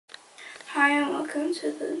Hi and welcome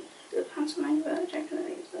to the pantomime about Jack and the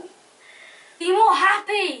Beanstalk. Be more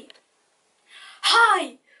happy!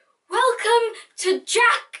 Hi! Welcome to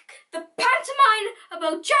Jack, the pantomime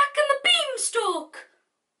about Jack and the Beanstalk!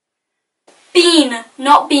 Bean,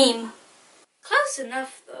 not beam. Close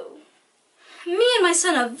enough though. Me and my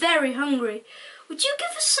son are very hungry. Would you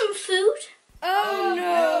give us some food? Oh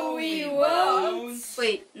no, we won't!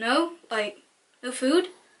 Wait, no? Like, no food?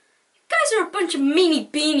 You guys are a bunch of meanie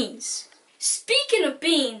beanies. Speaking of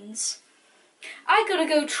beans, I gotta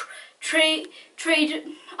go trade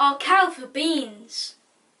our cow for beans.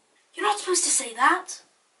 You're not supposed to say that.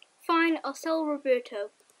 Fine, I'll sell Roberto.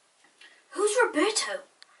 Who's Roberto?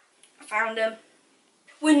 I found him.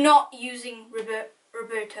 We're not using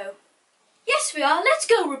Roberto. Yes, we are. Let's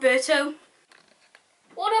go, Roberto.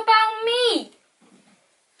 What about me?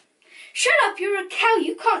 Shut up, you're a cow.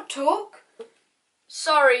 You can't talk.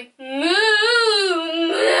 Sorry. Moo!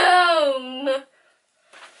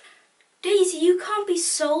 Daisy, you can't be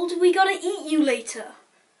sold. We gotta eat you later.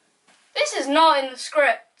 This is not in the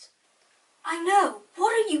script. I know.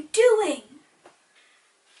 What are you doing?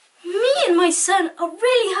 Me and my son are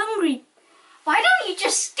really hungry. Why don't you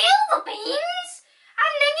just steal the beans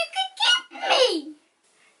and then you can get me?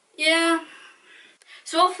 Yeah.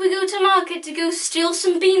 So off we go to market to go steal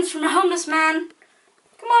some beans from a homeless man.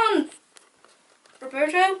 Come on,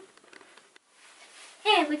 Roberto.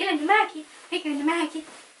 Hey, we're going to market. We're going to market.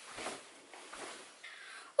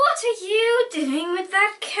 What are you doing with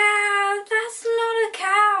that cow? That's not a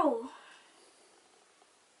cow.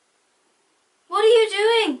 What are you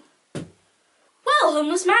doing? Well,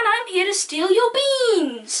 homeless man, I'm here to steal your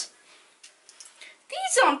beans.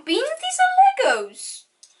 These aren't beans, these are Legos.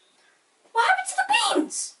 What happened to the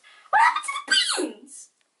beans? What happened to the beans?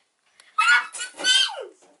 What happened to the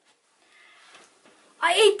beans?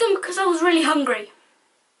 I ate them because I was really hungry.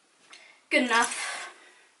 Good enough.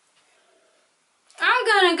 I'm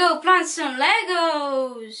gonna go plant some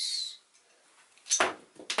Legos.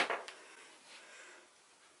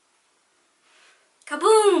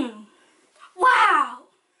 Kaboom! Wow!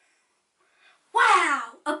 Wow!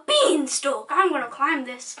 A beanstalk! I'm gonna climb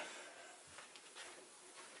this.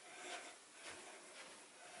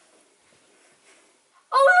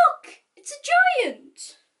 Oh look! It's a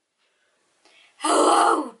giant!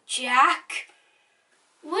 Hello, Jack!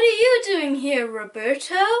 What are you doing here,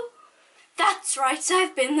 Roberto? That's right,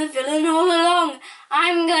 I've been the villain all along.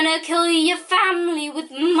 I'm gonna kill your family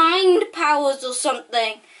with mind powers or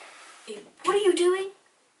something. What are you doing?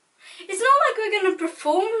 It's not like we're gonna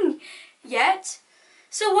perform yet,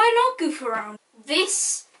 so why not goof around?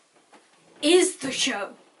 This is the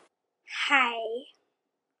show. Hey.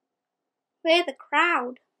 We're the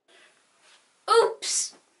crowd.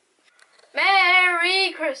 Oops!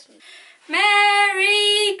 Merry Christmas!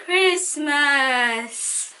 Merry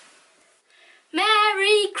Christmas!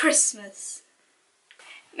 Merry Christmas!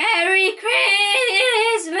 Merry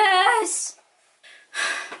Christmas!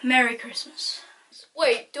 Merry Christmas.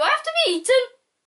 Wait, do I have to be eaten?